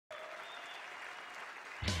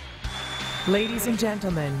Ladies and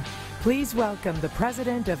gentlemen, please welcome the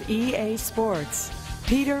president of EA Sports,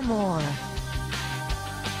 Peter Moore.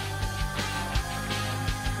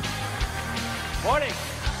 Morning.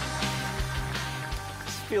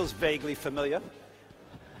 This feels vaguely familiar.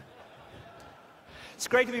 It's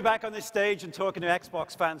great to be back on this stage and talking to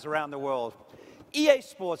Xbox fans around the world. EA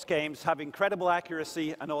Sports games have incredible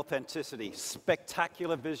accuracy and authenticity,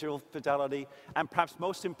 spectacular visual fidelity, and perhaps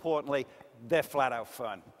most importantly, they're flat-out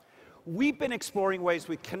fun. We've been exploring ways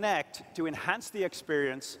we connect to enhance the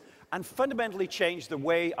experience and fundamentally change the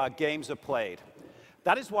way our games are played.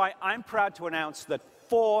 That is why I'm proud to announce that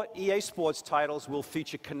 4 EA Sports titles will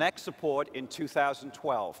feature Kinect support in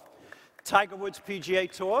 2012. Tiger Woods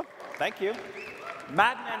PGA Tour, thank you,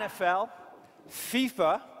 Madden NFL,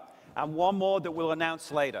 FIFA, and one more that we'll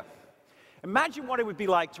announce later. Imagine what it would be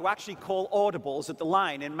like to actually call audibles at the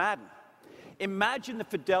line in Madden. Imagine the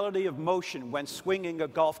fidelity of motion when swinging a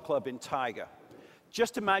golf club in Tiger.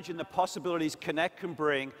 Just imagine the possibilities Kinect can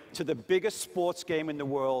bring to the biggest sports game in the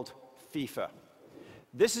world, FIFA.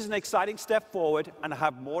 This is an exciting step forward, and I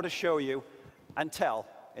have more to show you and tell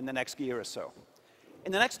in the next year or so.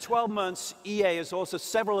 In the next 12 months, EA has also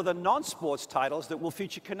several other non-sports titles that will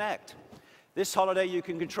feature Kinect. This holiday, you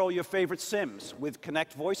can control your favorite Sims with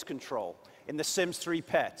Kinect voice control in The Sims 3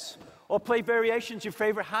 Pets, or play variations of your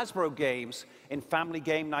favorite Hasbro games in Family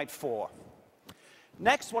Game Night 4.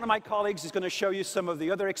 Next, one of my colleagues is going to show you some of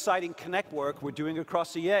the other exciting Kinect work we're doing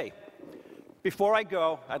across EA. Before I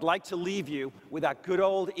go, I'd like to leave you with that good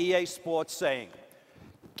old EA Sports saying,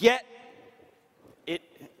 get it,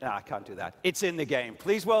 no, I can't do that. It's in the game.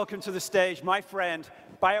 Please welcome to the stage my friend,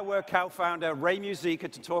 BioWare co-founder Ray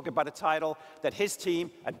Muzyka, to talk about a title that his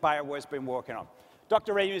team at BioWare has been working on.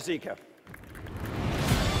 Dr. Ray Muzyka.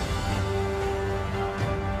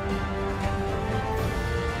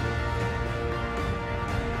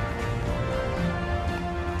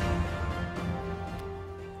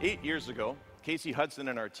 Eight years ago, Casey Hudson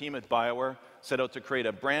and our team at BioWare set out to create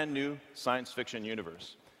a brand new science fiction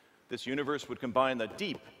universe. This universe would combine the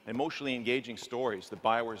deep, emotionally engaging stories that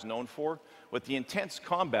BioWare is known for with the intense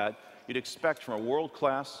combat you'd expect from a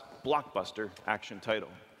world-class, blockbuster action title.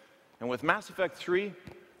 And with Mass Effect 3,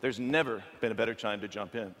 there's never been a better time to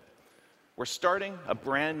jump in. We're starting a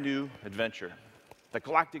brand new adventure. The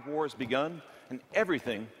Galactic War has begun, and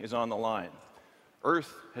everything is on the line.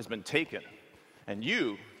 Earth has been taken, and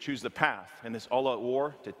you choose the path in this all-out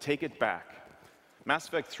war to take it back. Mass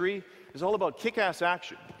Effect 3 is all about kick-ass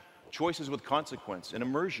action, choices with consequence, and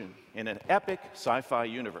immersion in an epic sci-fi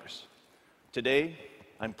universe. Today,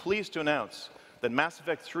 I'm pleased to announce that Mass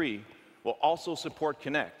Effect 3 will also support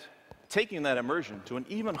Kinect, taking that immersion to an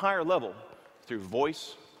even higher level through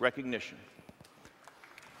voice recognition.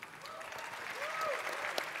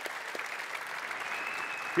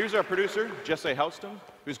 Here's our producer, Jesse Houston,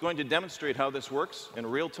 who's going to demonstrate how this works in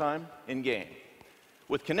real time in-game.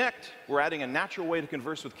 With Kinect, we're adding a natural way to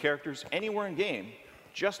converse with characters anywhere in-game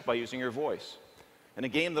just by using your voice. In a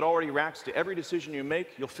game that already reacts to every decision you make,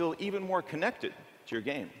 you'll feel even more connected to your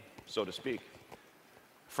game, so to speak.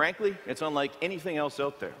 Frankly, it's unlike anything else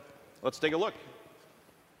out there. Let's take a look.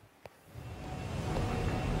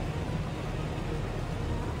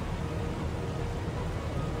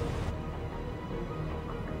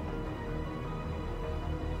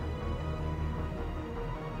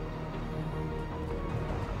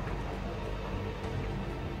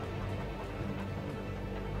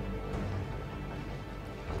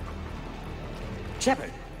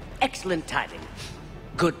 Shepard, excellent timing.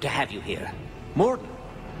 Good to have you here. Mordin.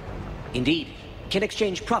 Indeed. Can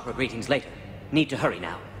exchange proper greetings later. Need to hurry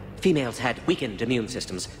now. Females had weakened immune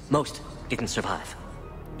systems. Most didn't survive.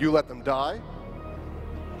 You let them die?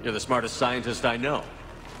 You're the smartest scientist I know.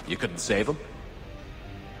 You couldn't save them?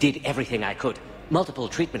 Did everything I could. Multiple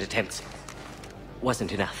treatment attempts.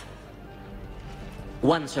 Wasn't enough.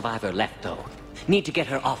 One survivor left, though. Need to get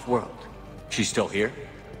her off-world. She's still here?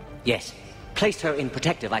 Yes. Placed her in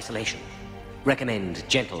protective isolation. Recommend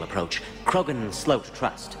gentle approach. Krogan slow to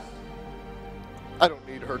trust. I don't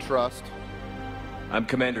need her trust. I'm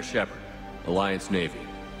Commander Shepard, Alliance Navy.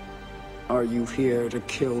 Are you here to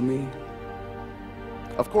kill me?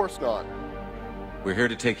 Of course not. We're here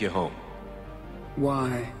to take you home.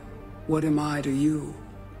 Why? What am I to you?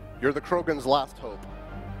 You're the Krogan's last hope.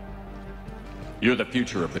 You're the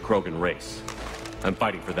future of the Krogan race. I'm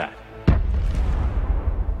fighting for that.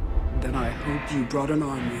 Then I hope you brought an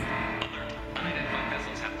army. Unidentified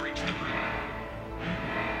vessels have breached the room.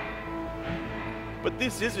 But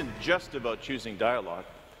this isn't just about choosing dialogue.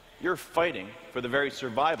 You're fighting for the very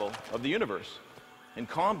survival of the universe. In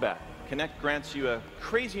combat, Kinect grants you a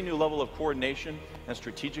crazy new level of coordination and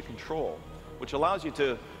strategic control. which allows you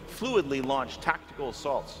to fluidly launch tactical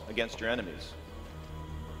assaults against your enemies.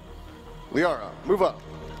 Liara, move up.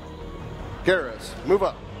 Garrus, move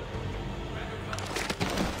up.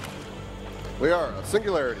 Liara,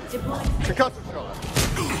 singularity. Concussive shot.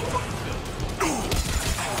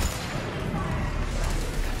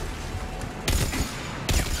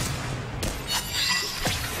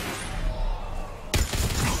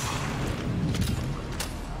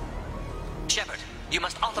 Shepard, you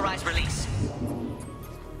must authorize release.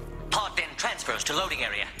 Pod bin transfers to loading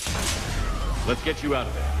area. Let's get you out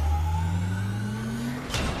of there.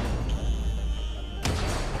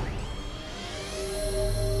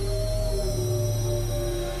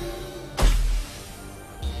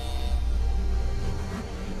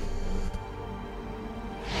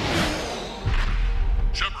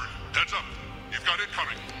 Shepard, heads up. You've got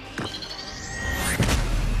incoming.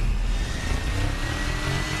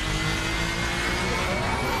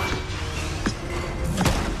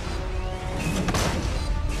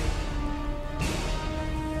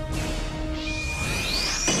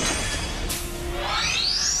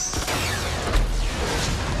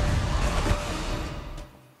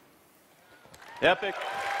 Epic,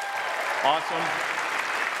 awesome,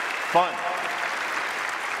 fun.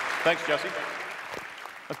 Thanks, Jesse.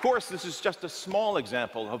 Of course, this is just a small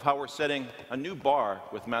example of how we're setting a new bar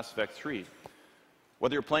with Mass Effect 3.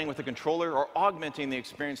 Whether you're playing with a controller or augmenting the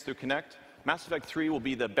experience through Kinect, Mass Effect 3 will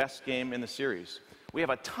be the best game in the series. We have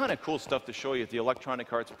a ton of cool stuff to show you at the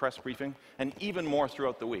Electronic Arts press briefing, and even more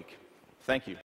throughout the week. Thank you.